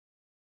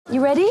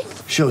You ready?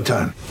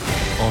 Showtime.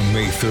 On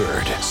May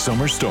 3rd,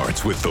 summer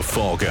starts with The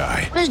Fall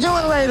Guy. Let's do it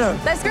later.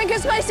 Let's drink a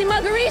spicy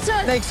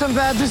margarita. Make some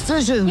bad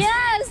decisions.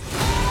 Yes.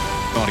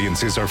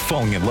 Audiences are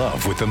falling in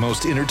love with the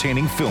most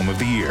entertaining film of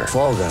the year.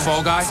 Fall Guy.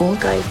 Fall Guy? Fall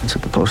Guy. That's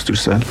what the poster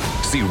said.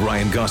 See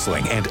Ryan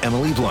Gosling and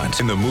Emily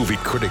Blunt in the movie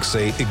critics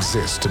say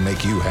exists to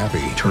make you happy.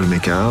 Trying to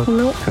make it out?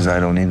 Nope. Because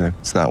I don't either.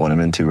 It's not what I'm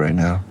into right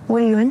now.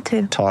 What are you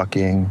into?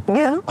 Talking.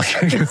 Yeah.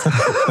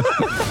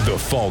 The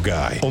Fall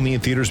Guy. Only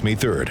in theaters May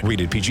 3rd.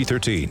 Rated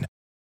PG-13.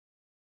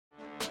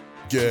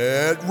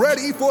 Get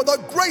ready for the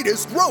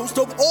greatest roast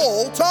of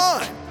all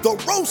time, the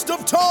Roast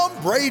of Tom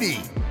Brady,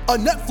 a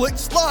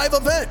Netflix live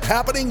event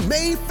happening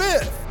May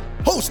 5th.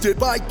 Hosted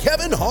by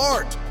Kevin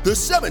Hart, the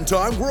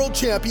 7-time world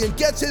champion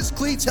gets his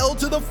cleats held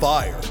to the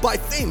fire by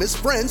famous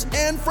friends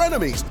and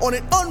frenemies on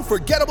an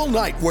unforgettable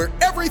night where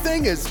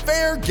everything is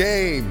fair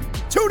game.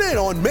 Tune in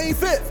on May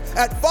 5th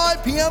at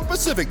 5 p.m.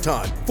 Pacific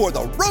time for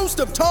the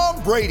Roast of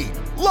Tom Brady,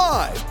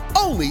 live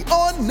only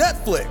on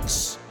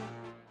Netflix.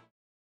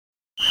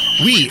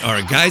 We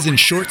are Guys in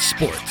Short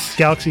Sports.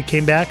 Galaxy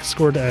came back,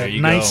 scored a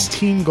nice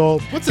team goal.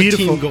 What's a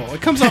team goal?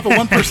 It comes off of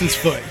one person's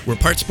foot. We're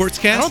part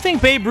sportscast. I don't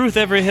think Babe Ruth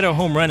ever hit a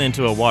home run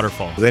into a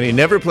waterfall. Then he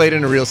never played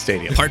in a real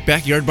stadium. Part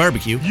backyard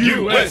barbecue.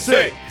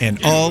 USA! And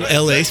all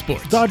LA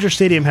sports. Dodger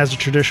Stadium has a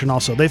tradition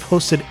also. They've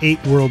hosted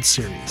 8 World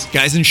Series.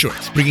 Guys in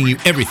Shorts, bringing you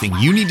everything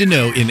you need to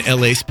know in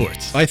LA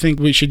sports. I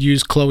think we should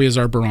use Chloe as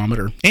our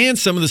barometer. And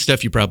some of the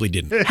stuff you probably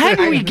didn't. How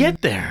did we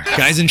get there?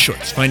 Guys in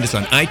Shorts. Find us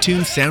on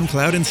iTunes,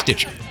 SoundCloud, and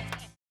Stitcher.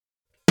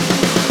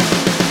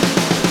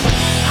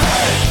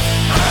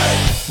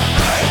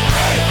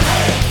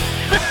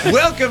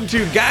 Welcome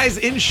to Guys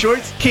in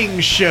Shorts King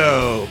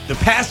Show. The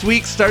past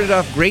week started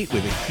off great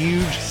with a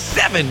huge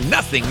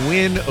 7-0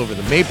 win over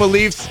the Maple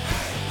Leafs.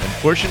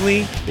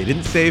 Unfortunately, they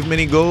didn't save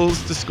many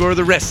goals to score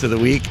the rest of the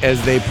week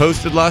as they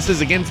posted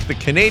losses against the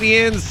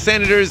Canadiens,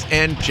 Senators,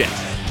 and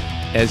Jets.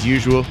 As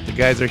usual, the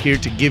guys are here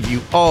to give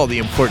you all the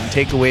important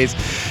takeaways,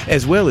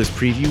 as well as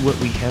preview what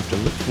we have to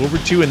look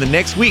forward to in the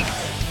next week.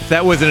 If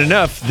that wasn't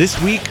enough, this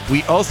week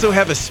we also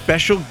have a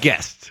special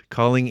guest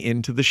calling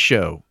into the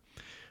show.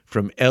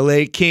 From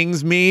LA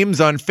Kings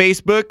memes on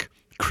Facebook,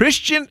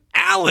 Christian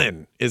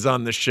Allen is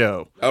on the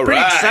show. All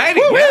Pretty right.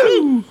 exciting,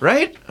 yeah.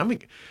 Right?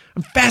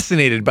 I'm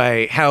fascinated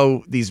by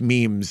how these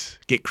memes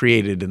get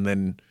created and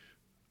then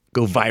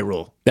go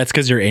viral. That's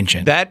because you're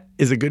ancient. That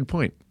is a good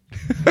point.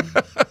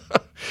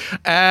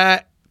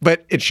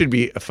 But it should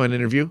be a fun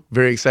interview.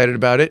 Very excited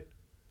about it.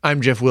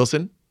 I'm Jeff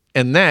Wilson,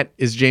 and that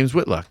is James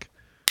Whitlock.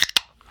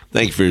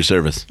 Thank you for your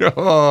service.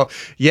 Oh,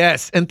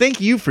 yes. And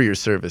thank you for your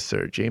service,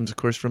 sir. James, of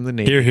course, from the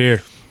Navy. Here,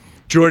 here.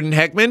 Jordan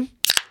Heckman.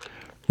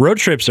 Road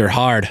trips are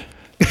hard.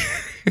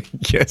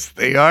 Yes,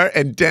 they are.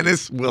 And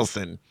Dennis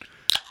Wilson.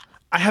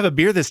 I have a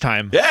beer this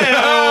time.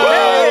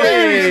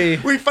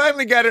 Hey! We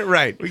finally got it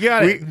right. We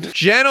got it.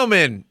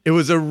 Gentlemen, it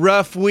was a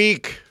rough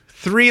week.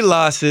 3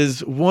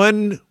 losses,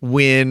 1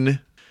 win.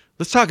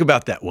 Let's talk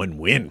about that 1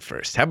 win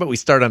first. How about we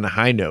start on a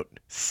high note?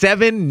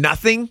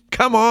 7-0?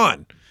 Come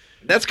on.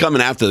 That's coming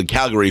after the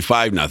Calgary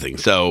 5-0.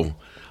 So,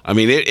 I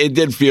mean, it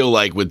did feel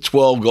like with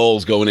 12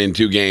 goals going in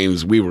 2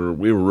 games, we were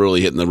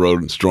really hitting the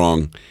road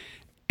strong.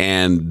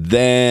 And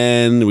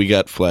then we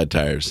got flat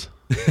tires.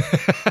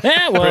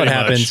 Yeah, well, it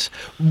happens.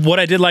 What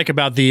I did like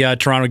about the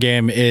Toronto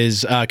game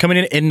is coming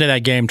into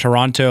that game,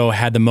 Toronto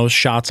had the most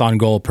shots on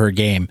goal per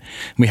game.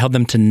 We held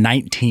them to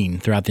 19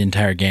 throughout the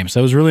entire game. So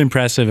it was really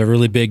impressive, a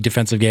really big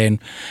defensive game,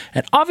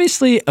 and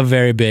obviously a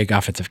very big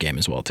offensive game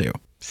as well, too.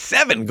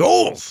 7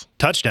 goals.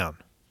 Touchdown.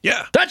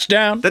 Yeah.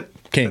 Touchdown.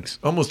 Kings.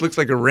 Almost looks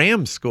like a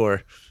Rams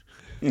score.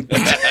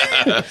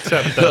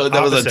 That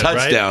was a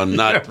touchdown,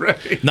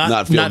 right?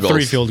 not field goals.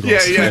 3 field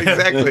goals. Yeah,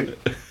 exactly.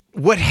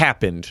 What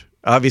happened?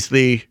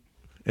 Obviously,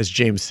 as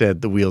James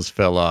said, the wheels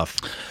fell off.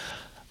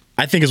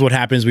 I think is what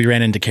happens. We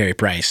ran into Carey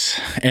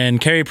Price. And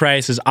Carey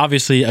Price is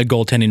obviously a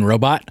goaltending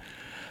robot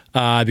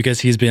because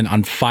he's been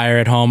on fire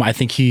at home. I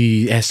think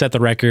he has set the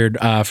record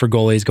for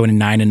goalies going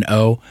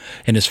 9-0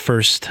 in his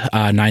first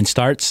 9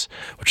 starts,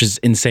 which is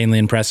insanely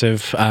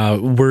impressive.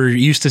 We're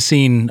used to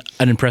seeing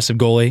an impressive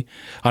goalie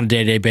on a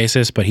day-to-day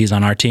basis, but he's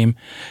on our team,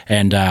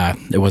 and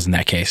it wasn't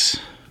that case.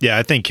 Yeah,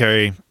 I think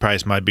Carey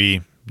Price might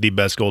be the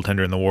best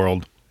goaltender in the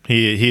world.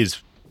 He's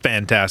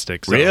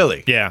fantastic. So,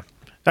 really? Yeah.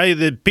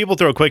 The people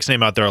throw Quick's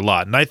name out there a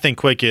lot, and I think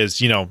Quick is,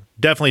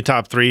 definitely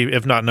top 3,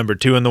 if not number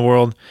 2 in the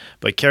world.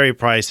 But Carey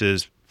Price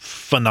is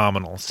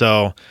phenomenal.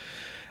 So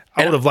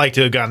I would have liked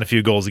to have gotten a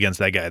few goals against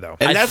that guy, though.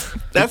 And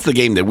that's the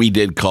game that we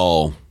did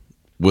call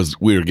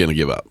was we were going to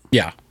give up.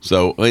 Yeah.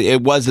 So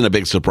it wasn't a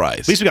big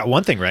surprise. At least we got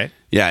one thing right.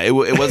 Yeah, it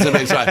wasn't a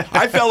big surprise.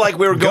 I felt like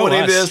we were going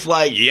into this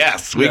like,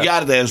 yes, we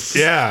got this.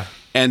 Yeah.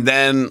 And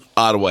then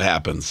Ottawa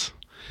happens.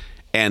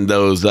 And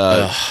those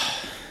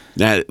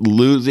that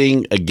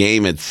losing a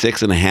game at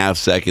 6.5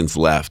 seconds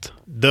left.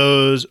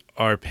 Those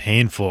are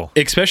painful.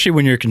 Especially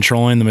when you're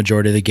controlling the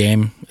majority of the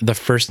game. The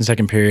first and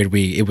second period,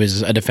 it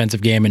was a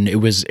defensive game, and it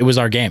was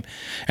our game.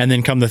 And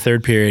then come the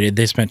third period,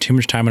 they spent too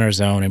much time in our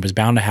zone. It was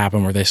bound to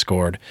happen where they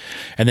scored.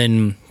 And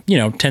then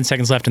 10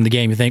 seconds left in the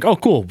game, you think, oh,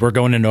 cool, we're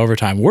going into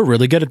overtime. We're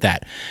really good at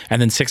that.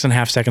 And then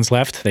 6.5 seconds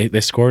left,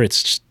 they scored.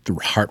 It's just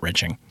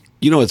heart-wrenching.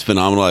 It's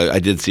phenomenal. I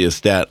did see a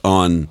stat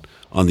on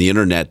the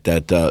internet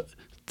that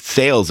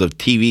sales of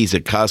TVs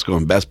at Costco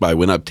and Best Buy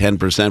went up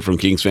 10% from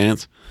Kings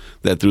fans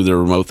that threw their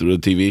remote through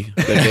the TV.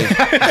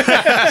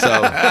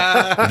 So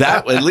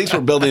that, at least we're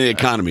building the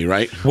economy,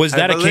 right? Was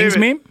that a Kings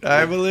meme?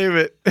 I believe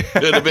it.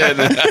 Could have been.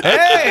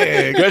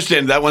 Hey,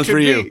 Christian, that one's for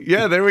you.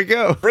 Yeah, there we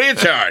go. Free of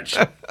charge.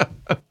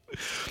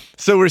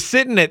 So we're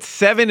sitting at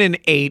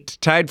 7-8,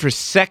 tied for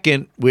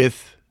second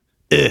with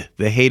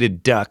the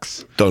hated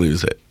Ducks. Don't even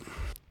say it.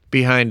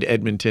 Behind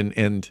Edmonton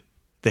and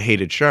the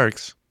hated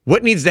Sharks.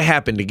 What needs to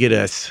happen to get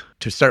us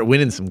to start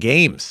winning some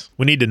games?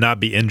 We need to not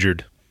be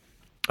injured.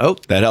 Oh,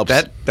 that helps.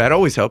 That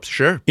always helps,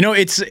 sure.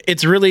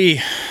 It's really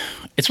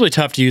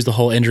tough to use the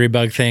whole injury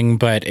bug thing,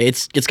 but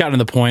it's gotten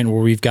to the point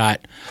where we've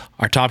got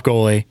our top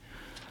goalie,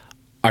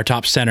 our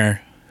top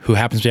center, who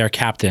happens to be our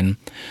captain,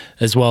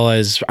 as well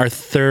as our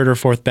third or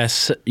fourth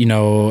best,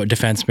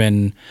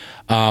 defenseman,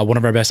 one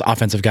of our best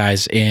offensive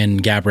guys in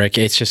Gaborik.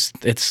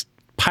 It's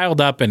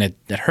piled up and it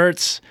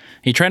hurts.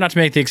 You try not to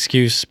make the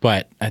excuse,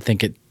 but I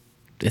think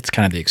it's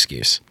kind of the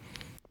excuse.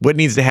 What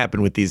needs to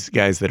happen with these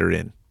guys that are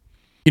in?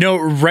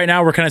 Right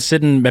now we're kind of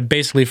sitting at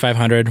basically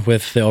 500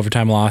 with the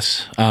overtime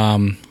loss,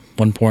 1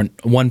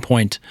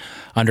 point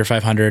under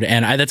 500,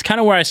 and that's kind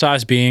of where I saw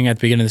us being at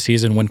the beginning of the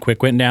season when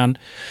Quick went down.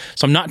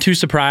 So I'm not too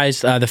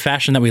surprised. The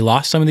fashion that we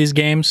lost some of these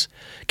games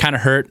kind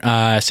of hurt.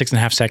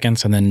 6.5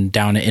 seconds, and then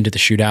down into the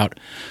shootout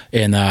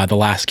in the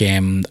last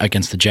game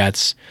against the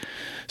Jets.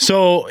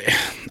 So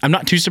I'm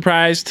not too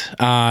surprised.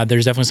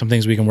 There's definitely some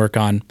things we can work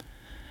on,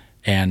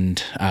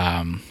 and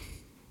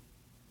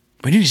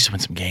we need to just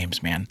win some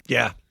games, man.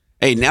 Yeah.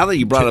 Hey, now that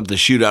you brought up the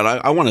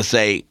shootout, I want to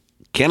say,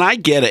 can I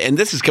get it? And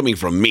this is coming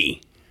from me,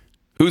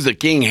 who's a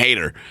King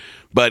hater,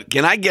 but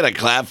can I get a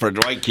clap for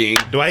Dwight King?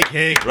 Dwight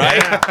King.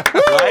 Right? Yeah.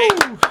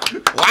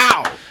 Right?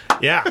 Wow.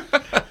 Yeah.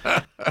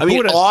 I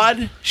mean,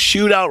 odd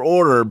shootout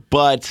order,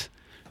 but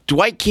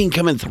Dwight King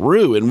coming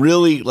through and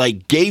really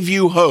gave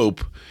you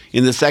hope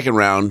in the second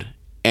round,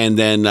 and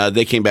then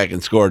they came back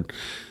and scored.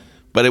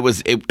 But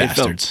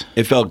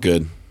it felt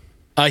good.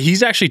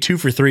 He's actually 2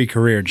 for 3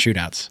 career in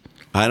shootouts.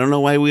 I don't know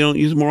why we don't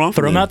use him more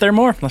often. Throw him out there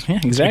more. Yeah,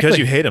 exactly. Because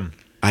you hate him.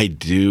 I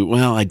do.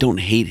 Well, I don't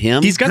hate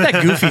him. He's got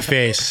that goofy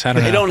face.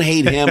 I don't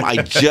hate him. I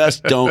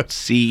just don't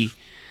see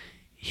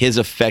his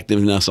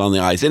effectiveness on the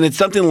ice. And it's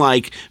something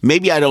like,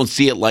 maybe I don't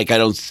see it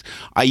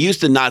I used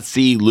to not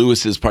see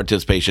Lewis's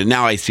participation.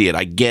 Now I see it.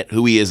 I get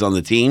who he is on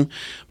the team,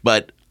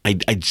 but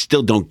I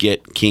still don't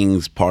get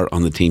King's part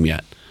on the team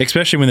yet.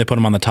 Especially when they put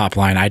him on the top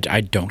line.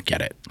 I don't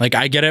get it.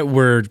 I get it.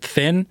 We're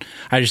thin.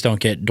 I just don't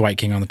get Dwight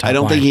King on the top line. I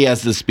don't think he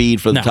has the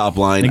speed for the top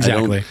line.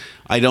 Exactly.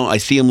 I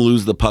see him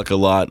lose the puck a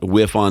lot,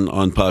 whiff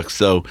on pucks.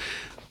 So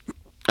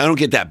I don't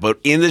get that. But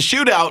in the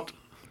shootout,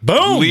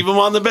 boom, leave him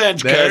on the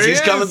bench because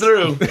he's coming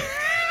through.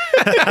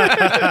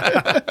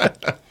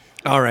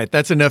 All right,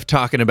 that's enough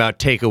talking about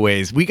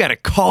takeaways. We got a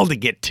call to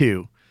get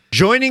to.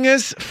 Joining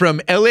us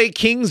from LA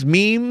Kings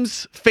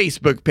Memes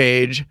Facebook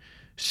page,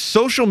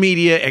 social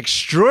media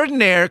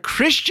extraordinaire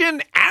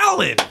Christian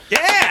Allen.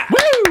 Yeah.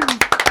 Woo!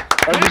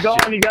 How's it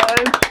going, you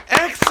guys?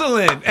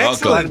 Excellent.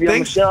 Glad to be on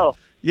the show.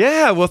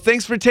 Yeah, well,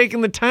 thanks for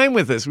taking the time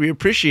with us. We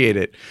appreciate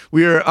it.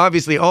 We are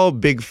obviously all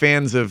big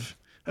fans of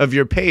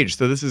your page,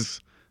 so this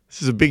is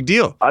a big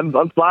deal. I'm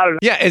flattered.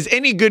 Yeah, as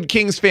any good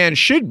Kings fan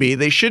should be,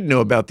 they should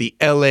know about the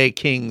LA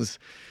Kings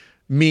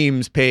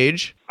Memes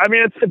page. I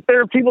mean, if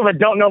there are people that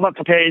don't know about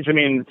the page, I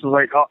mean, it's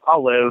like,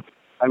 I'll live.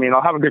 I mean,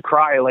 I'll have a good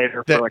cry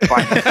later for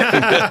 5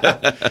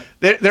 minutes.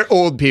 They're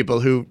old people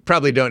who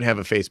probably don't have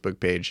a Facebook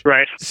page.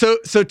 Right. So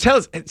tell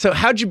us,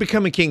 how'd you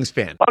become a Kings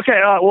fan?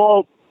 Okay,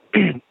 well,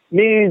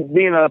 me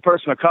being a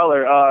person of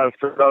color,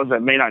 for those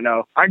that may not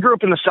know, I grew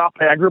up in the South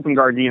Bay. I grew up in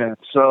Gardena,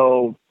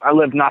 so I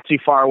lived not too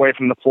far away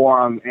from the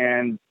Forum.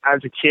 And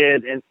as a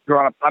kid and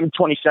growing up, I'm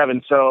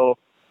 27, so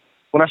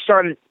when I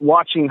started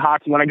watching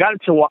hockey, when I got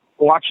into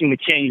watching the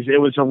Kings, it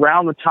was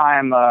around the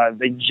time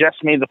they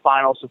just made the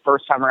finals the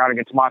first time around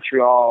against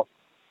Montreal.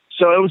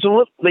 So it was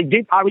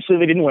obviously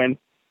they didn't win.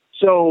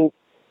 So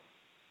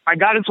I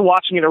got into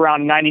watching it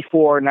around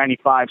 94,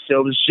 95. So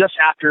it was just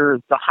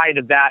after the height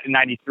of that in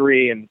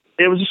 93. And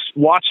it was just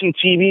watching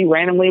TV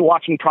randomly,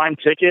 watching Prime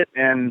Ticket.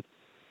 And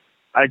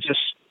I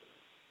just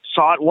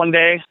saw it one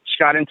day, just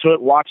got into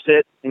it, watched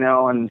it,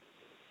 and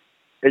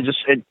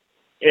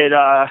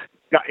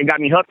it got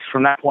me hooked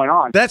from that point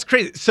on. That's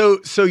crazy. So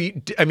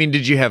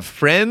did you have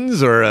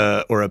friends or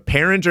a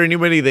parent or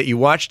anybody that you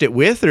watched it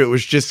with, or it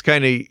was just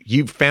kind of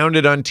you found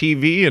it on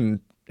TV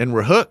and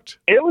were hooked?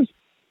 It was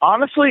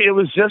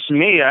just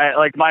me.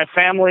 My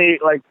family,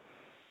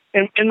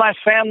 in my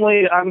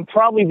family, I'm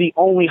probably the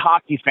only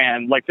hockey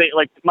fan.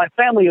 My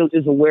family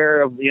is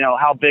aware of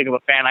how big of a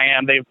fan I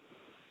am.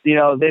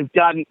 they've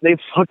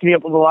hooked me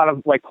up with a lot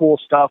of like cool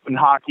stuff in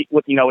hockey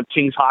with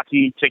Kings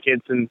hockey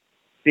tickets and,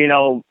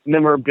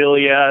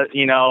 memorabilia,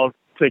 to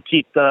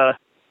keep the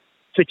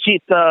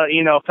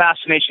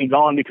fascination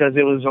going, because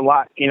it was a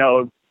lot,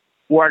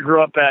 where I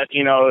grew up at,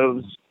 it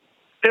was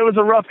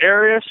a rough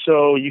area.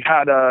 So you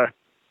had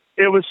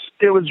it was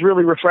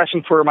really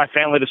refreshing for my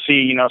family to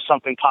see,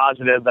 something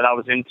positive that I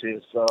was into.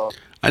 So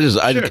I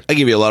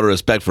give you a lot of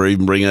respect for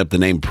even bringing up the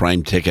name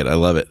Prime Ticket. I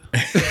love it.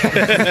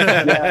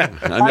 Yeah.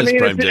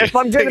 If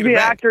I'm going to be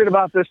accurate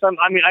about this,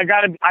 I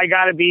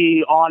gotta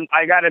be 100%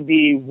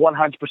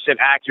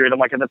 accurate. I'm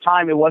like, at the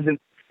time, it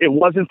wasn't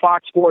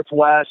Fox Sports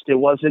West. It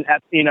wasn't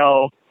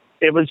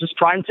it was just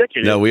Prime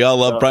Ticket. No, we all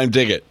love Prime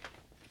Ticket.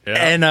 Yeah.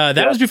 And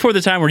that was before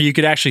the time where you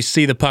could actually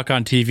see the puck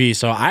on TV.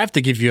 So I have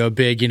to give you a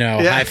big,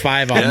 high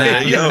five on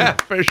that. Yeah,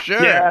 for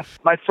sure. Yeah,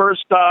 my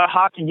first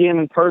hockey game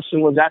in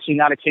person was actually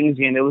not a Kings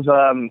game. It was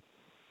a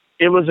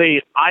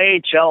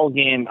IHL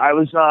game. I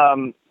was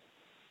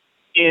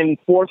in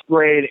fourth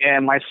grade,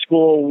 and my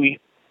school the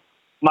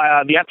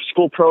after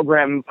school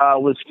program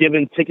was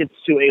given tickets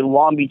to a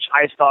Long Beach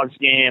Ice Dogs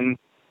game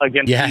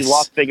against the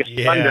Las Vegas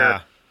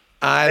Thunder.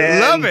 I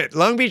love it.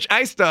 Long Beach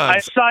Ice Dogs. I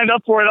signed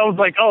up for it. I was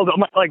like,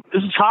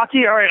 this is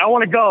hockey? All right, I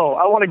want to go.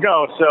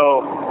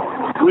 So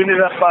we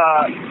ended up,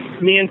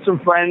 me and some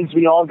friends,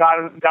 we all got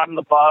in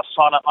the bus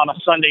on a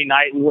Sunday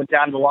night. We went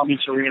down to the Long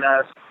Beach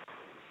Arena,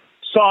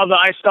 saw the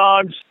Ice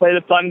Dogs play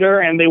the Thunder,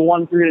 and they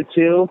won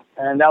 3-2.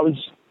 And that was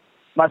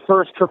my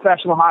first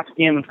professional hockey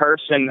game in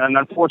person. And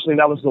unfortunately,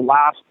 that was the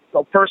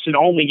first and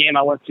only game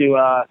I went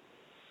to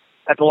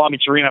at the Long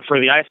Beach Arena for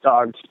the Ice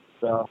Dogs.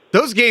 So.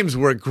 Those games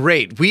were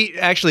great.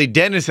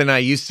 Dennis and I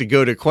used to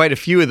go to quite a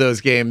few of those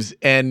games,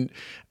 and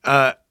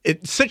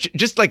it's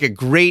just like a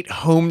great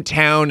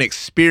hometown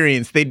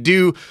experience. They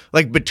do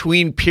like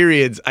between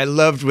periods. I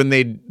loved when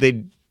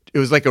it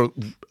was like a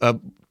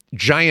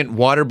giant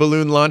water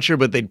balloon launcher,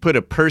 but they'd put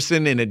a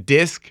person in a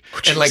disc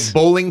and like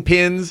bowling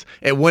pins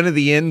at one of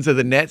the ends of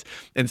the nets,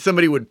 and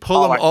somebody would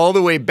pull them all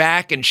the way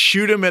back and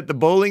shoot them at the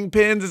bowling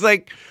pins. It's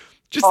like.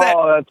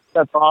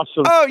 That's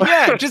awesome. Oh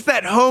yeah, just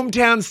that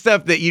hometown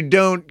stuff that you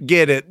don't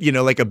get at,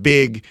 like a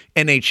big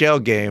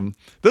NHL game.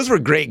 Those were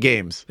great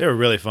games. They were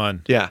really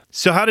fun. Yeah.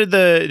 So how did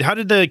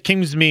the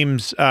Kings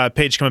memes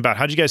page come about?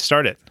 How did you guys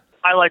start it?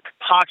 I like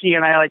hockey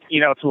and I like,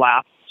 to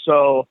laugh.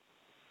 So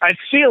I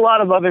see a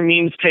lot of other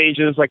memes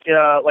pages, like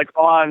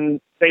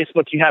on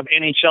Facebook you have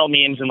NHL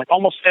memes, and like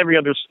almost every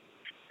other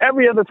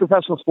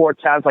professional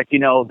sports has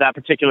that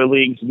particular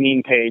league's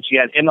meme page. You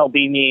had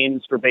MLB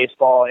memes for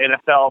baseball,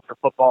 NFL for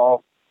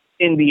football,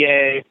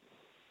 NBA,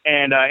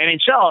 and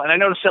NHL. And I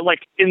noticed that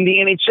in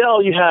the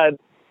NHL you had,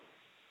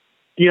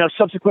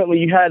 subsequently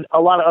you had a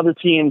lot of other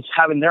teams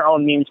having their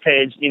own memes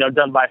page,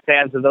 done by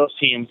fans of those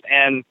teams.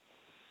 And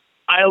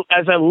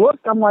as I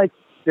looked, I'm like,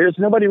 there's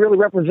nobody really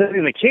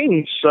representing the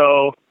Kings.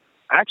 So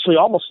actually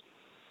almost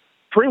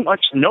pretty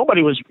much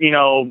nobody was,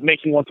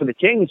 making one for the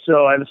Kings.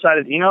 So I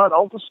decided,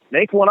 I'll just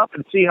make one up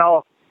and see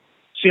how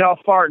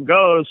far it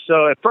goes.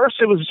 So at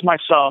first it was just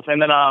myself. And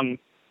then I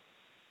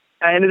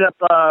ended up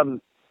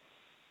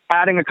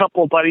adding a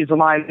couple of buddies of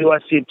mine who I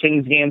see at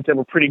Kings games that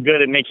were pretty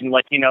good at making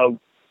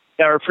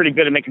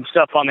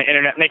stuff on the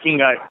internet, making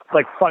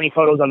funny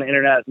photos on the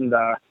internet. And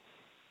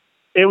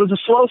it was a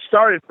slow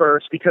start at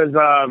first because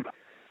I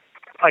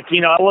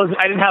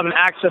didn't have an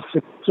access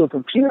to a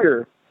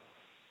computer,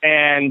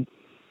 and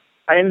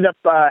I ended up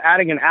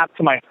adding an app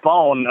to my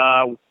phone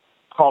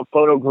called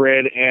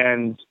PhotoGrid,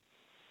 and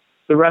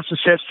the rest is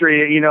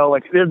history.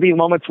 There'd be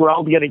moments where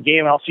I'll be at a game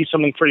and I'll see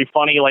something pretty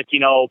funny,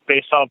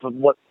 based off of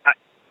what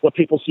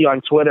people see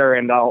on Twitter,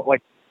 and I'll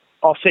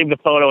save the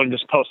photo and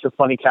just post a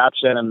funny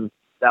caption, and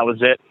that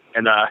was it.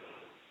 And I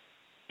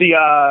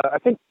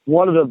think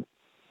one of the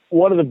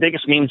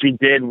biggest memes we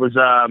did was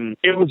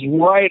it was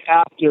right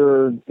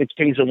after the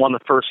Kings had won the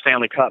first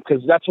Stanley Cup,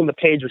 because that's when the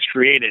page was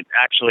created.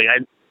 Actually,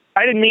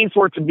 I didn't mean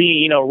for it to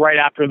be, right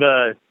after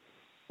the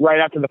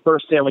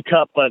first Stanley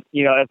Cup, but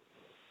if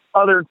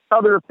other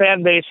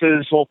fan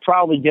bases will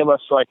probably give us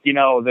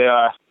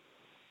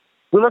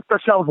we left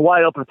ourselves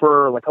wide open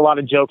for a lot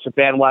of jokes, and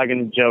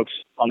bandwagon jokes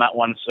on that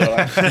one. So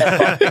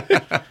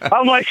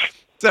I'm like,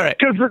 it's all right,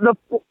 because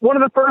one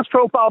of the first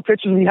profile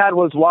pictures we had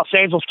was Los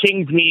Angeles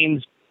Kings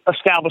memes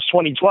established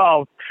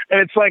 2012, and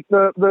it's like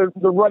the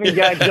running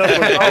gag joke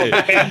was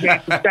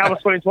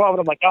established 2012, and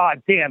I'm like,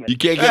 damn it, you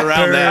can't get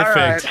around that.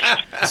 Perfect.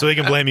 Right. So we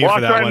can blame you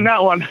for that one.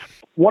 That one.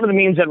 One of the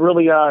memes that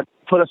really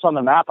put us on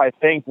the map, I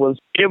think, was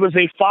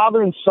a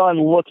father and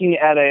son looking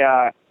at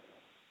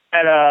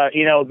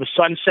the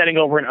sun setting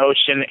over an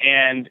ocean,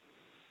 and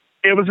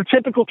it was a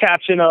typical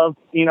caption of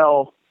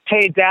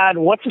hey Dad,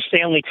 what's a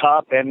Stanley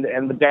Cup?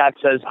 And the dad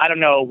says, I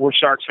don't know, we're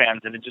Sharks fans.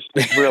 And it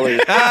really it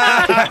took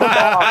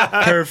off.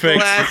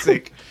 Perfect.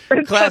 Classic.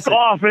 It took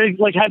off, and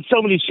it had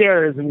so many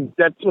shares, and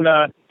that's when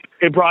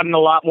it brought in a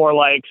lot more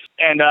likes.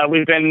 And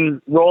we've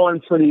been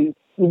rolling pretty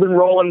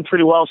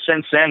well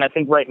since then. I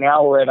think right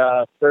now we're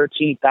at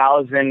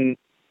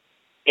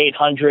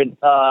 13,800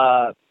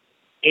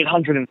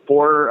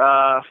 804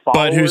 followers.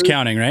 But who's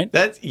counting, right?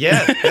 That's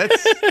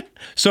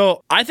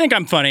So I think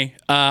I'm funny.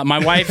 My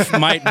wife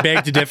might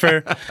beg to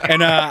differ,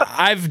 and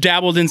I've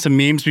dabbled in some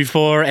memes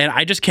before, and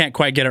I just can't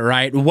quite get it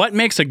right. What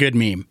makes a good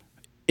meme,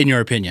 in your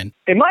opinion?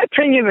 In my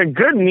opinion, a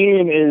good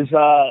meme is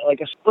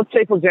let's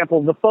say, for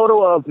example, the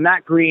photo of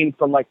Matt Green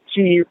from like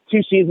two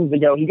seasons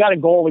ago. He got a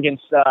goal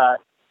against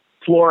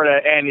Florida,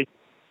 and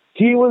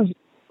he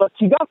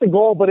got the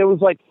goal, but it was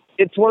like,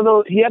 it's one of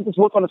those, he had this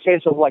look on his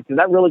face of like, did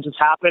that really just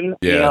happen?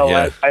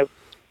 Yeah,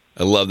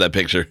 I love that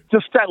picture.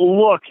 Just that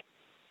look,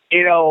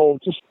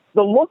 just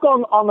the look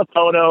on the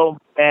photo,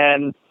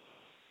 and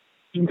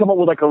you can come up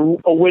with like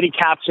a witty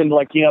caption,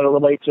 like, to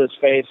relate to his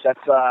face. That's,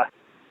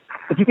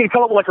 if you can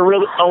come up with like a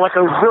really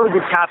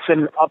good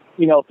caption up,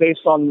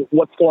 based on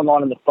what's going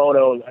on in the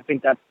photo, I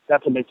think that's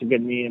what makes a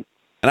good meme.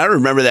 And I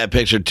remember that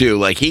picture too.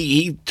 Like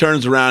he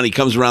turns around, he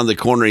comes around the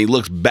corner, he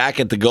looks back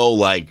at the goal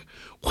like,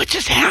 what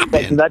just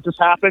happened? Did that just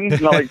happen?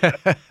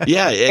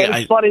 Yeah.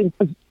 It's funny.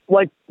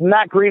 Like,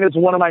 Matt Green is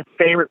one of my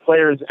favorite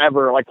players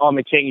ever, like, on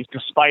the Kings,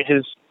 despite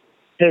his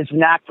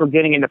knack for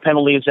getting into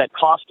penalties that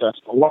cost us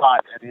a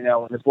lot, and,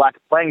 his lack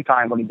of playing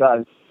time when he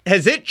does.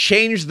 Has it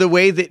changed the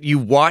way that you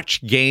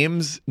watch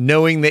games,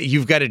 knowing that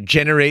you've got to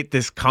generate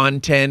this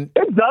content?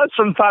 It does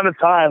from time to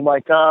time. I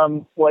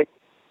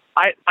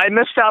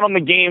missed out on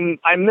the game.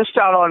 I missed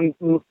out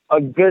on a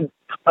good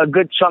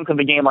chunk of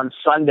the game on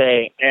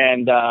Sunday,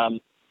 and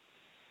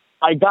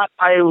I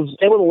was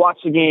able to watch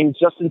the game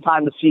just in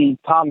time to see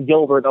Tom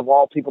Gilbert, of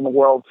all people in the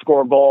world,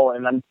 score a goal.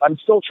 And I'm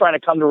still trying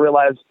to come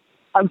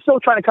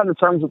to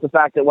terms with the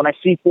fact that when I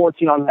see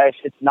 14 on the ice,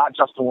 it's not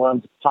Justin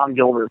Williams, it's Tom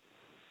Gilbert.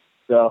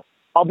 So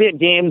I'll be at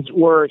games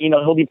where,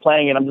 he'll be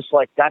playing and I'm just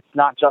like, that's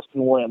not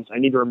Justin Williams. I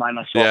need to remind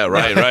myself. Yeah,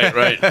 right.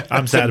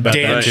 I'm sad about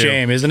that. Damn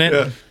shame, isn't it?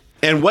 Yeah.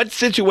 And what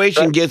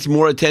situation gets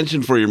more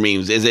attention for your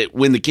memes? Is it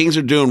when the Kings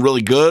are doing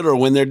really good or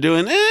when they're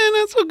doing,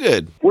 not so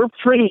good? We're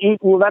pretty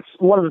equal. That's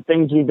one of the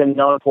things we've been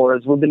known for,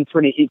 is we've been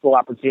pretty equal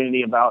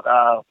opportunity about,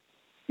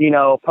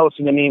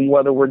 posting a meme,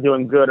 whether we're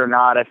doing good or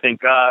not. I think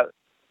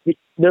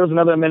there was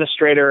another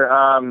administrator,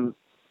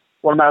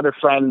 one of my other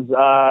friends,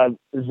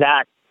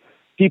 Zach,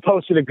 he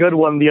posted a good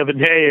one the other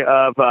day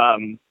of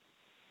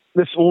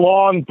this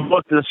long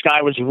book that this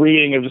guy was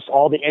reading of just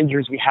all the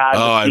injuries we had.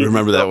 Oh, I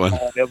remember that one.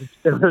 It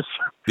was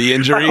the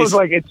injuries? I was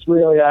like, it's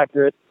really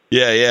accurate.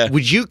 Yeah.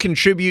 Would you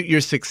contribute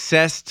your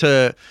success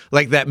to,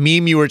 like, that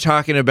meme you were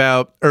talking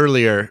about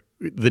earlier,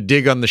 the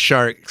dig on the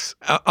Sharks?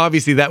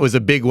 Obviously, that was a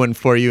big one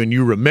for you, and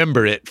you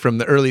remember it from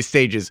the early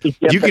stages. Do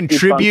you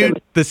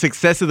contribute the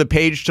success of the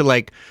page to,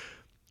 like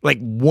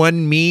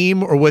one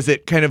meme, or was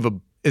it kind of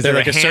is there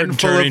a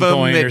handful of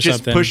them that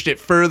just pushed it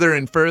further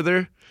and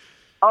further?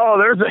 Oh,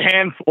 there's a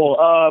handful.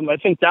 I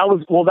think that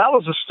was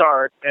the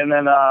start, and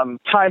then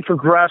time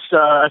progressed.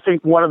 I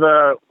think one of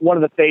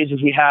the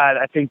phases we had,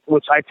 I think,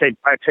 which I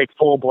take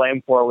full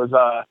blame for, was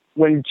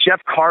when Jeff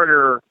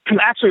Carter.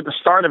 Actually, at the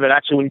start of it,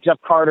 when Jeff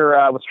Carter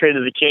was traded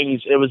to the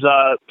Kings, it was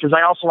because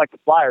I also like the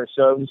Flyers,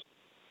 so it was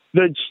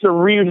just the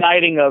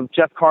reuniting of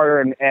Jeff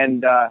Carter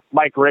and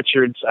Mike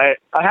Richards. I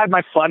had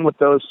my fun with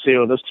those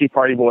two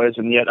Party Boys,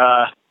 and yet.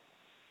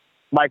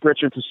 Mike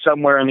Richards is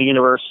somewhere in the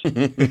universe trying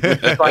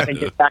to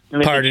get back to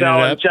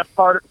the Jeff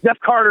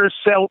Carter is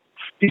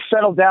he's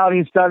settled down.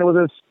 He's done with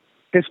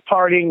his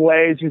partying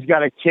ways. He's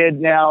got a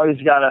kid now.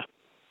 He's got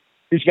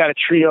a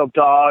trio of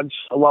dogs,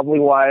 a lovely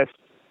wife.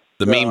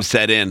 The meme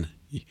set in.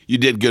 You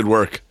did good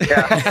work.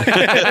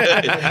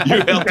 Yeah.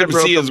 You helped him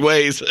see his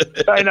ways.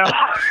 I know.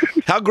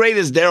 How great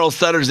is Daryl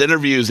Sutter's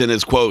interviews and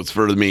his quotes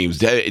for the memes?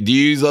 Do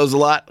you use those a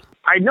lot?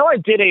 I know I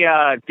did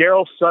a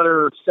Daryl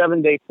Sutter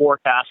 7-day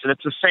forecast, and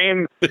it's the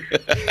same.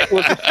 It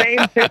was the same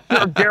picture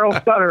of Daryl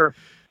Sutter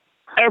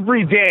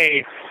every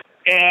day,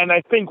 and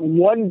I think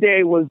one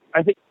day was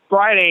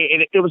Friday,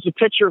 and it was a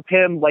picture of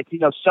him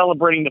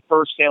celebrating the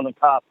first Stanley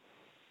Cup,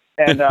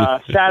 and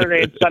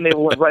Saturday and Sunday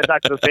we went right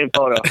back to the same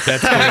photo.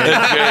 That's great.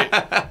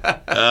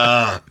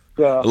 I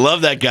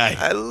love that guy.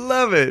 I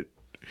love it.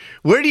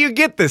 Where do you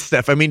get this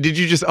stuff? I mean, did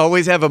you just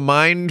always have a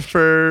mind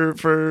for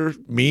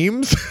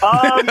memes?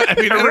 I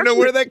don't know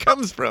where that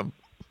comes from.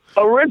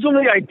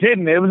 Originally, I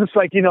didn't. It was just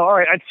like, all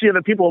right, I'd see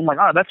other people. I'm like,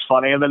 oh, that's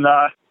funny. And then,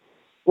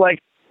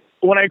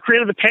 when I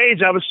created the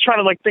page, I was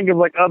trying to think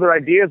of other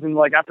ideas, and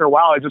after a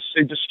while, it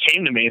just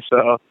came to me.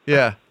 So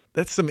yeah,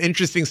 that's some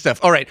interesting stuff.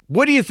 All right,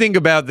 what do you think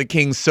about the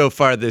Kings so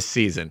far this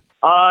season?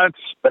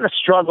 It's been a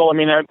struggle. I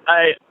mean,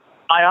 I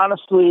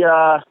honestly.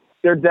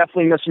 They're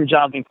definitely missing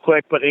Jonathan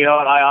Quick, but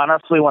I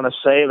honestly want to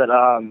say that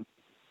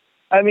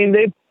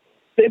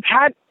they've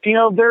had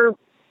it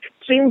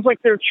seems like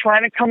they're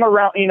trying to come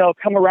around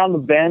the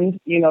bend,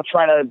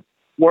 trying to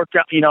work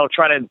out,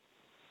 try to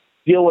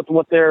deal with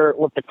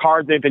the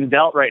cards they've been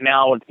dealt right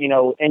now with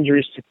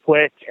injuries to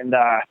Quick, and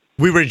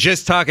we were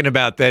just talking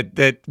about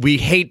that we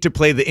hate to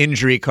play the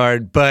injury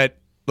card, but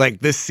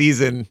this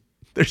season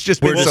there's just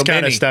been so many. We're just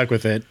kind of stuck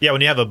with it. Yeah,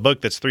 when you have a book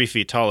that's 3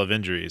 feet tall of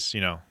injuries,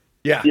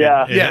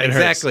 Yeah. It hurts.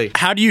 Exactly.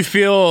 How do you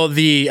feel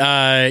the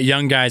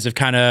young guys have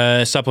kind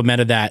of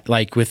supplemented that,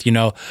 like with,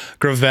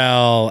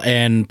 Gravel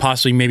and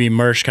possibly maybe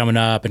Mersch coming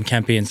up and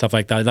Kempe and stuff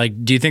like that?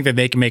 Like, do you think that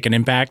they can make an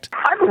impact?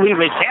 I believe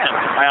they can.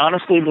 I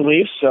honestly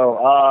believe so.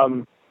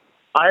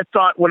 I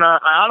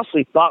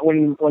honestly thought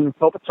when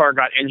Kopitar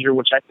got injured,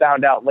 which I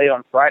found out late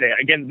on Friday.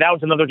 Again, that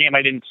was another game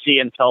I didn't see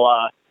until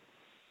I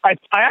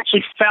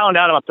actually found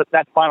out about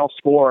that final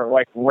score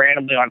like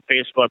randomly on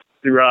Facebook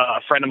through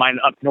a friend of mine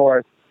up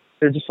north.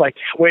 They're just like,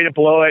 way to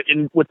blow it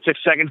with 6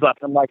 seconds left.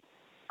 I'm like,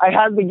 I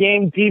had the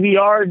game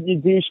DVR'd, you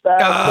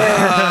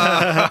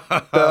douchebag.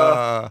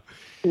 So,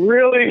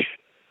 really,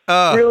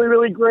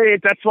 really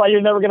great. That's why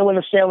you're never going to win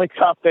the Stanley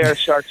Cup there,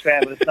 Sharks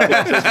fan. But it's not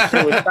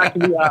back to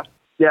the,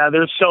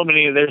 there's so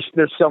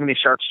many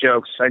Sharks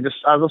jokes.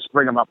 I'll just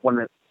bring them up when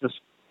it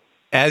just.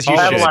 As you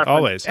should.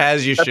 Always.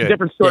 As you should. That's a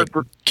different story.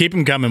 Yeah, keep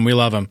them coming. We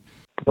love them.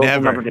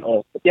 Never. Get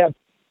old. But yeah.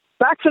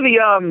 Back to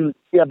the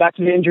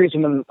injuries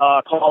and then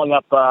calling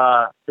up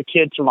the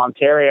kids from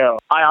Ontario.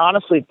 I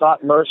honestly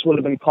thought Mersch would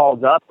have been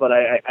called up, but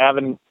I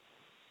haven't.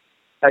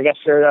 I guess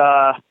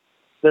they're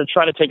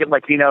trying to take it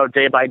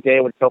day by day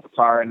with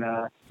Kopitar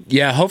and.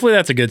 Yeah, hopefully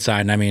that's a good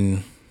sign. I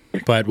mean,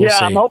 but we'll see.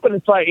 I'm hoping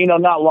it's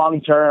not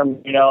long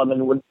term. And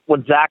then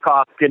with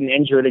Zakhoff getting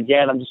injured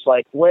again, I'm just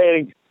like,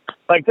 wait,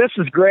 this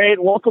is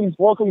great. Welcome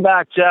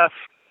back, Jeff.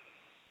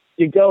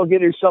 You go get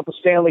yourself a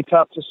Stanley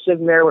Cup, just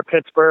sitting there with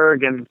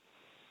Pittsburgh and.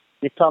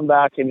 You come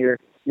back and you're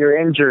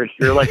injured.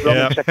 You're like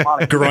Roman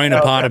Checkmonic.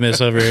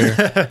 Groinopotamus over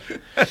here.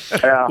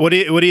 Yeah. What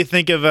do you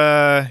think of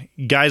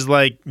guys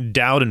like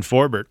Dowd and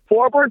Forbert?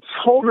 Forbert's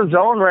holding his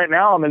own right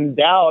now. I mean,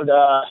 Dowd,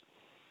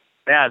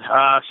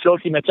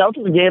 Silky Mitch. I was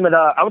at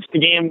the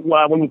game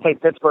when we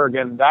played Pittsburgh,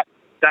 and that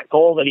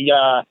goal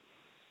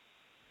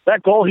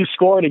he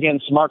scored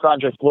against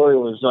Marc-Andre Fleury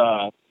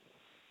was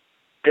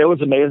it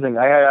was amazing.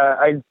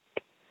 I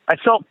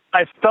felt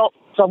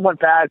somewhat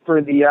bad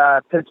for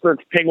the Pittsburgh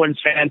Penguins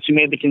fans who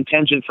made the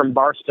contingent from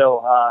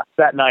Barstow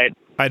that night.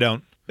 I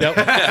don't. Nope,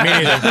 me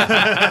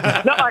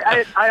neither. No,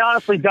 I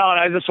honestly don't.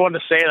 I just wanted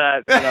to say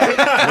that.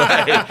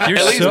 Right. You're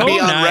At least so be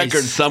on nice.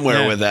 record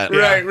somewhere with that.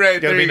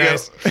 Right. There you go.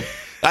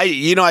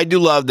 I do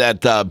love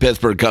that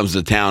Pittsburgh comes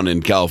to town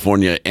in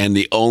California, and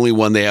the only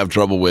one they have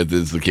trouble with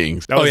is the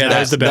Kings. That was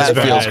the best.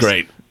 That feels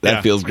great.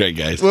 That feels great,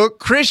 guys. Well,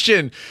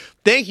 Christian,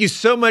 thank you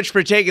so much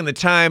for taking the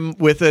time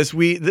with us.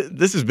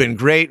 This has been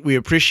great. We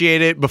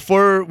appreciate it.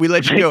 Before we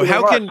let you go,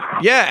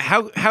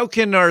 how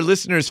can our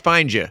listeners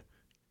find you?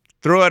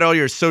 Throw out all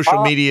your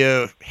social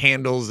media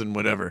handles and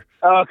whatever.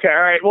 Okay,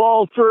 all right.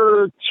 Well,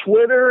 for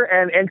Twitter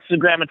and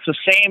Instagram, it's the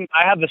same.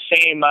 I have the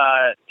same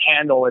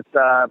handle. It's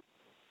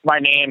my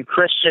name,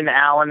 Christian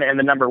Allen, and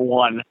the number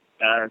 1.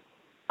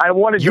 I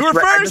wanted you were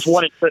first.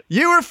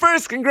 You were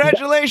first.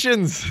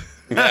 Congratulations.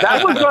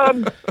 That was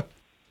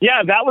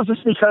that was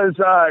just because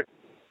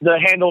the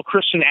handle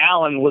Christian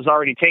Allen was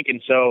already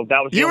taken, so that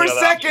was. You were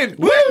second.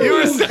 Woo! You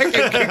were second.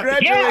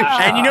 Congratulations.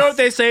 Yeah. And you know what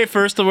they say: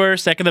 first the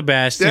worst, second the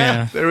best.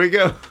 Yeah. There we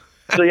go.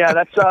 So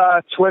that's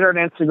Twitter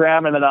and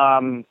Instagram, and then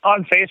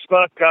on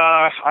Facebook,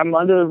 I'm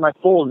under my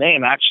full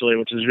name actually,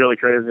 which is really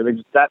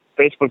crazy. That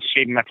Facebook just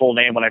gave me my full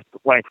name when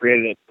I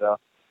created it,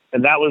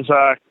 and that was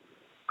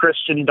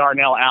Christian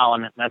Darnell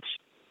Allen. That's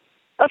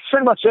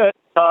pretty much it.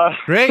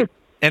 Great.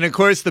 And of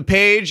course, the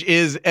page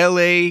is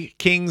LA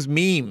Kings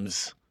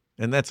Memes,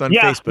 and that's on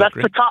Facebook.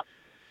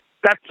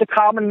 That's the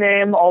common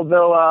name.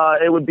 Although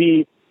it would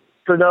be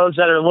for those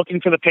that are looking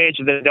for the page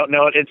and they don't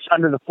know it, it's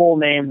under the full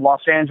name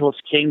Los Angeles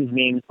Kings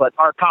Memes, but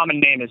our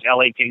common name is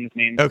LA Kings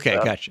Memes. Okay,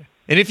 gotcha.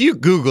 And if you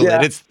Google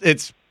it,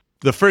 it's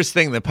the first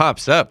thing that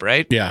pops up,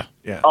 right? Yeah.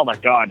 Oh my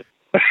God.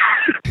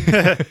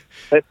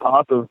 It's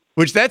awesome.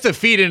 Which that's a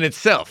feat in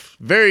itself.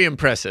 Very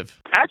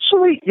impressive.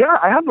 Actually, yeah,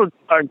 I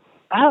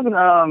have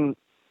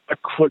a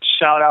quick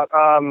shout out.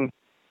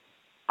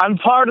 I'm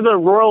part of the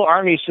Royal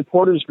Army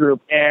supporters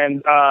group,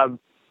 and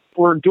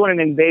we're doing an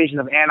invasion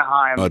of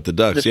Anaheim at the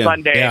Ducks, this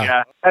Sunday.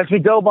 As we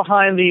go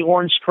behind the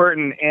orange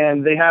curtain,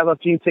 and they have a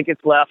few tickets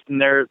left,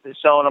 and they're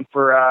selling them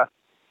for a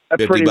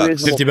pretty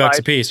reasonable $50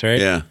 a piece, right?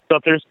 Yeah. So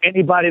if there's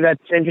anybody that's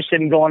interested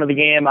in going to the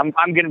game, I'm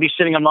going to be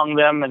sitting among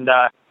them, and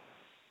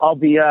I'll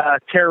be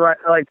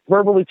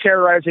verbally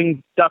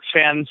terrorizing Ducks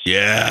fans.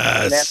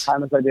 Yes. As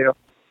time as I do.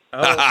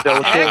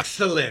 Oh,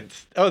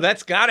 excellent! Oh,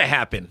 that's got to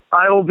happen.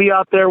 I will be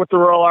out there with the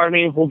Royal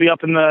Army. We'll be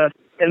up in the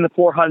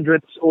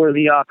 400s, where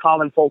the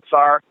common folks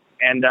are,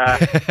 and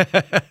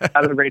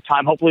having a great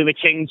time. Hopefully, the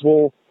Kings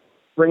will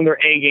bring their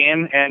A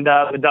game, and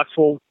the Ducks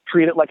will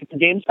treat it like it's a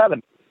Game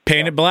 7.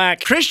 Paint it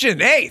black.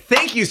 Christian, hey,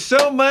 thank you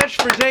so much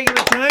for taking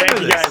the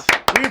time with us.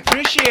 We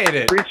appreciate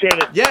it. Appreciate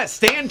it. Yeah,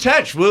 stay in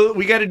touch.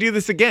 We got to do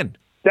this again.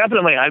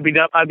 Definitely, I'd be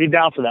down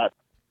for that.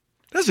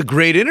 That was a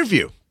great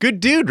interview. Good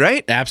dude,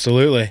 right?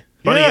 Absolutely.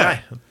 Funny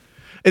guy.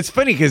 It's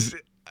funny because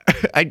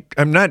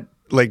I'm not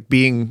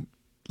being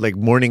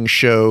morning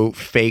show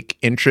fake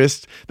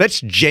interest.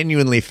 That's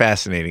genuinely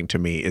fascinating to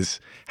me,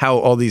 is how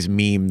all these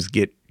memes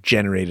get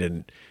generated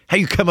and how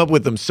you come up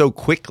with them so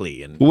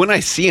quickly. And when I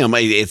see them,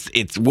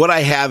 it's what I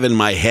have in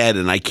my head,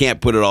 and I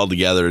can't put it all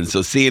together. And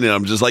so seeing it,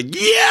 I'm just like,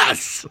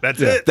 yes, that's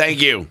it.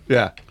 Thank you.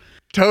 Yeah,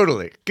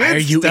 totally. Good Are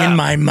you stuff. in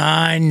my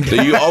mind? So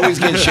you always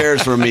get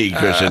shares from me,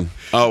 Christian.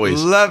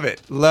 Always. Love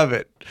it. Love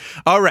it.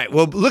 All right.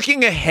 Well,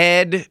 looking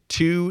ahead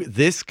to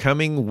this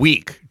coming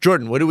week,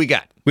 Jordan, what do we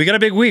got? We got a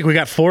big week. We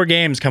got 4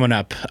 games coming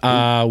up.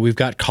 We've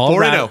got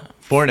Colorado.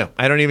 4-0.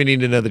 I don't even need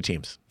to know the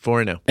teams.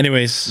 4-0.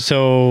 Anyways,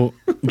 so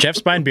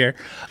Jeff's buying beer.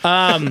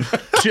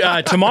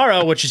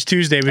 Tomorrow, which is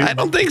Tuesday. I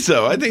don't think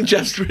so. I think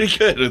Jeff's pretty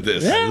good at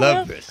this. I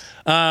love this.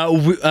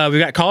 We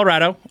got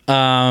Colorado,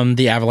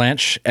 the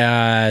Avalanche.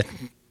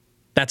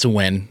 That's a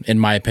win, in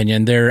my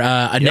opinion. They're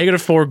a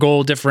 -4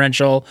 goal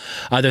differential.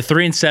 They're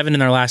 3-7 in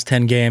their last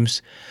 10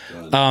 games.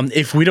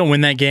 If we don't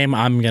win that game,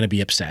 I'm going to be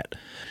upset.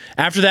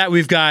 After that,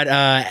 we've got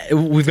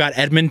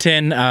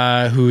Edmonton,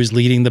 who is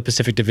leading the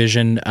Pacific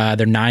Division.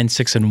 They're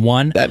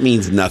 9-6-1. That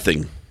means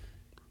nothing.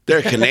 They're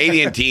a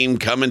Canadian team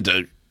coming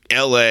to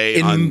L.A.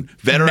 on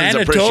Veterans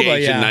Manitoba,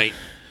 Appreciation Night.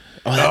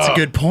 Oh, that's a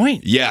good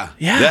point. Yeah.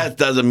 Yeah. That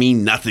doesn't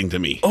mean nothing to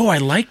me. Oh, I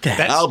like that.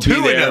 That's I'll be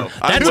 2-0. there.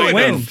 That's I'm a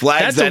win.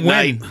 Flags That's that a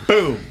win. night.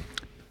 Boom.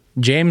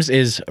 James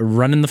is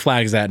running the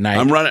flags that night.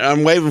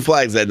 I'm waving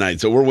flags that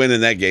night, so we're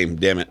winning that game.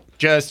 Damn it.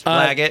 Just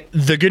flag it.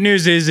 The good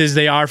news is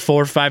they are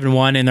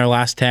 4-5-1 in their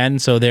last 10,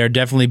 so they are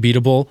definitely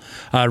beatable.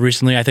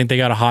 Recently, I think they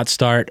got a hot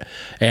start,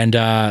 and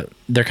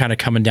they're kind of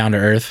coming down to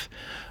earth.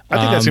 I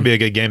think that's gonna be a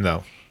good game,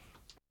 though.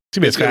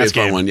 It's gonna be a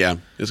fun game. one. Yeah,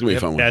 it's gonna be a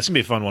fun one. Yeah, it's gonna be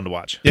a fun one to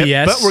watch. Yep.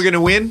 Yes. But we're going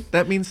to win.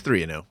 That means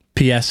 3-0.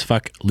 P.S.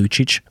 Fuck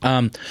Lucic.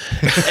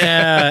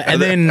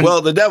 And then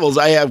Well, the Devils.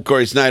 I have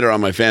Corey Snyder on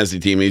my fantasy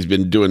team. He's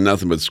been doing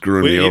nothing but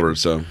screwing me over.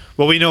 So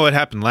Well, we know what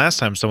happened last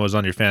time someone was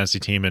on your fantasy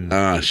team and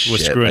was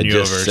shit, screwing I you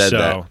just over. said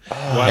So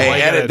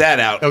hey, edit that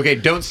out. Okay,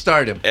 don't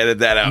start him. Edit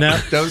that out. No.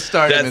 Don't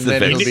start him, That's and the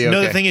then fix. it'll be okay.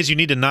 No, the thing is, you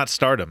need to not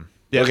start him.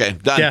 Okay,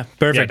 done. yeah,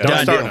 perfect. Yeah,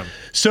 don't Done. start him.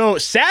 So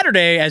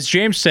Saturday, as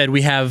James said,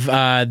 we have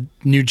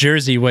New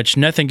Jersey, which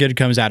nothing good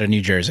comes out of New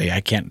Jersey. I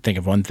can't think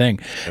of one thing.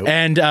 Nope.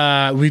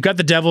 And we've got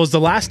the Devils. The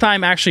last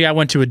time, actually, I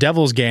went to a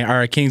Devils game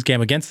or a Kings game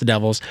against the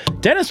Devils.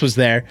 Dennis was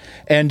there,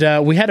 and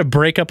we had to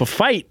break up a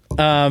fight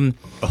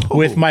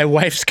with my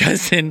wife's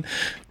cousin.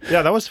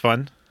 Yeah, that was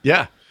fun.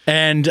 Yeah.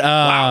 And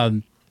Yeah,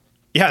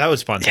 that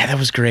was fun. yeah, that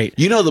was great.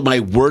 You know that my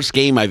worst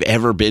game I've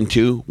ever been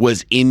to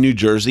was in New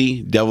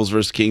Jersey, Devils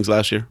versus Kings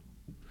last year.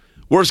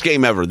 Worst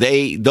game ever.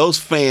 Those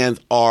fans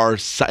are.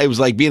 It was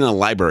like being in a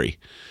library.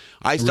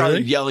 I started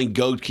Really? yelling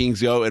 "Go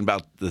Kings Go" in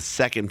about the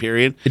second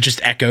period. It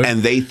just echoed.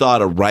 And they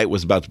thought a riot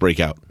was about to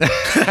break out.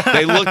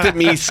 They looked at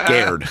me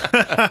scared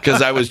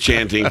because I was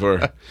chanting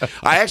for.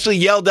 I actually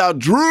yelled out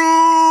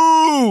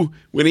 "Drew"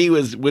 when he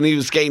was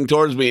skating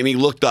towards me, and he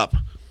looked up.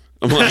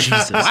 I'm like,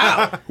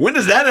 wow, when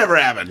does that ever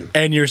happen?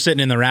 And you're sitting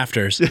in the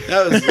rafters.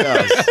 That was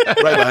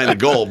right behind the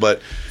goal,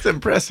 but It's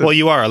impressive. Well,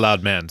 you are a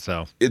loud man,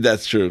 so.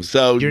 that's true.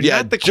 So You're yeah,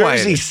 not the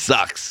Jersey quietest.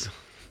 sucks.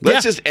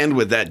 Let's Yeah. just end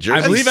with that. Jersey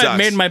I believe sucks. I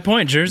made my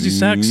point. Jersey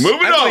sucks.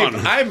 Moving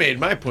on. I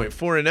made my point.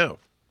 4-0.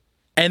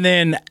 And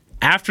then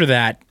after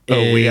that,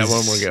 we got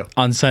one more go.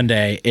 On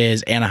Sunday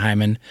is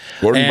Anaheim.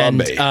 Gordon and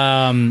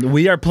Bombay.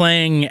 we are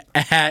playing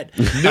at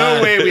No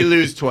way we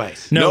lose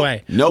twice. no Nope.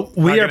 way. Nope.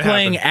 We Not are gonna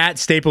playing happen. at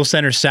Staples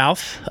Center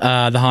South,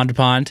 the Honda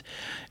Pond,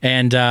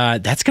 and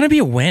that's going to be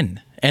a win.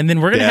 And then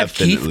we're going to have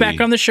Keith Definitely.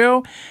 back on the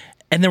show,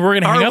 and then we're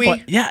going to hang Are up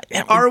we?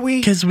 on Are we?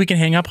 Because we can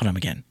hang up on him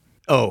again.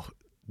 Oh,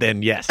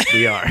 then yes,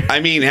 we are. I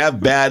mean, have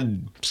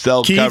bad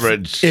cell Keith,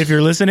 coverage. if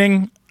you're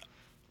listening,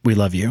 we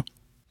love you.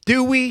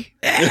 Do we?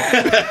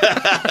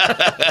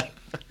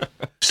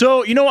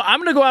 So, you know what? I'm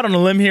going to go out on a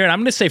limb here, and I'm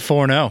going to say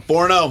 4-0.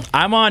 4-0.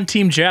 I'm on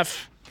Team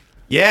Jeff.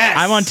 Yes.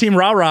 I'm on Team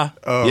Rah Rah.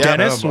 Oh,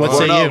 Dennis, what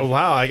say 4-0. you?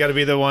 Wow, I got to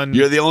be the one.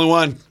 You're the only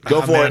one.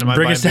 Go for man, it. am I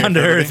Bring buying us down to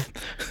beer for earth.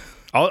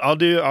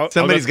 everybody? I'll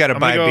Somebody's gotta I'm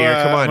buy gonna go, beer.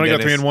 Come on, I'm going to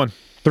go Dennis. 3-1.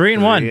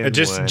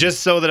 3-1. Three.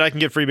 Just so that I can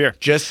get free beer.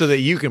 Just so that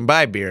you can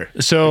buy beer.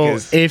 So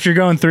Because- if you're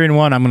going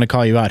 3-1, I'm going to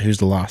call you out. Who's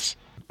the loss?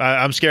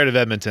 I'm scared of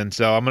Edmonton,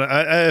 so I'm gonna.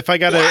 If I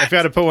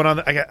gotta put one on,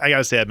 I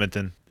gotta say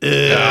Edmonton.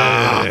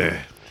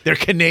 They're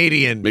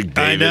Canadian. Big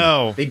I David.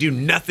 know. They do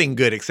nothing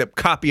good except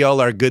copy all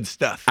our good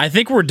stuff. I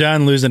think we're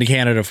done losing to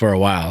Canada for a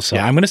while, so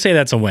I'm going to say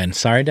that's a win.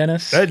 Sorry,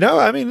 Dennis. No,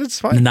 I mean it's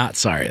fine. Not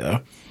sorry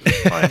though.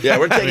 Yeah,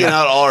 we're taking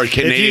out all our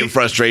Canadian you-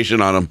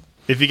 frustration on them.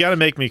 If you got to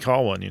make me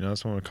call one,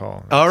 that's what I'm gonna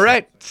call. All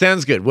right.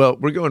 Sounds good. Well,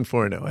 we're going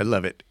 4-0. I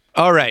love it.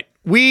 All right.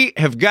 We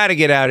have got to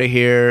get out of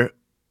here.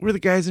 We're the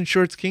Guys in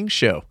Shorts Kings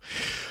show.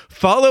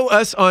 Follow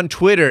us on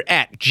Twitter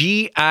at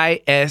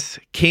GIS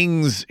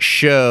Kings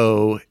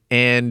Show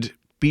and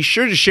be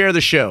sure to share the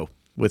show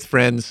with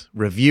friends,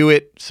 review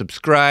it,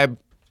 subscribe,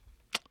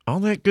 all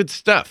that good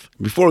stuff.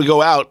 Before we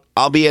go out,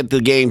 I'll be at the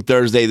game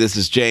Thursday. This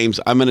is James.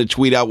 I'm going to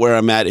tweet out where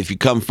I'm at. If you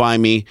come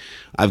find me,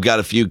 I've got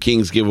a few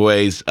Kings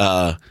giveaways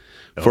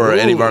for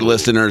any of our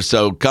listeners.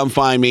 So come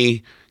find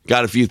me.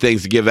 Got a few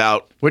things to give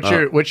out. What's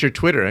your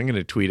Twitter? I'm going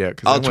to tweet out.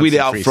 'cause I I'll want tweet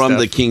some out free from stuff.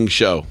 the King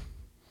Show.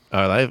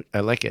 I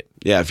like it.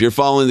 Yeah, if you're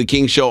following the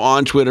King Show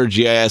on Twitter,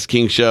 GIS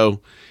King Show,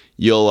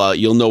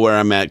 you'll know where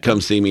I'm at.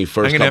 Come see me.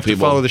 First, I'm gonna have couple to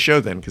people. follow the show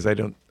then because I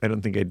don't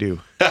think I do.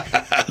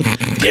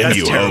 Damn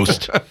you,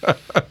 host.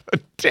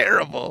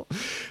 Terrible.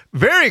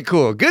 Very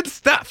cool. Good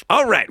stuff.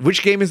 All right.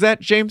 Which game is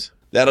that, James?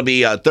 That'll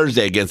be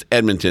Thursday against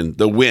Edmonton.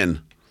 The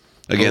win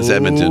against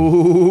Edmonton.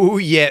 Oh,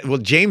 yeah. Well,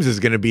 James is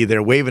going to be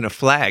there waving a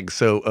flag.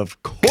 So,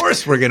 of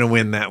course, we're going to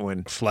win that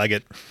one. Flag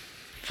it.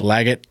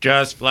 Flag it.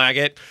 Just flag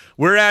it.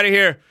 We're out of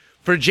here.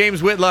 For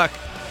James Whitlock,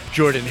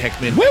 Jordan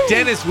Heckman,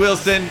 Dennis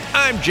Wilson,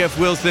 I'm Jeff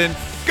Wilson.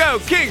 Go,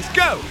 Kings,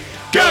 go!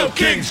 Go,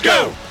 Kings,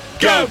 go!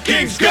 Go,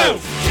 Kings, go!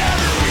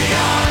 Carry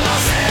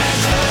on,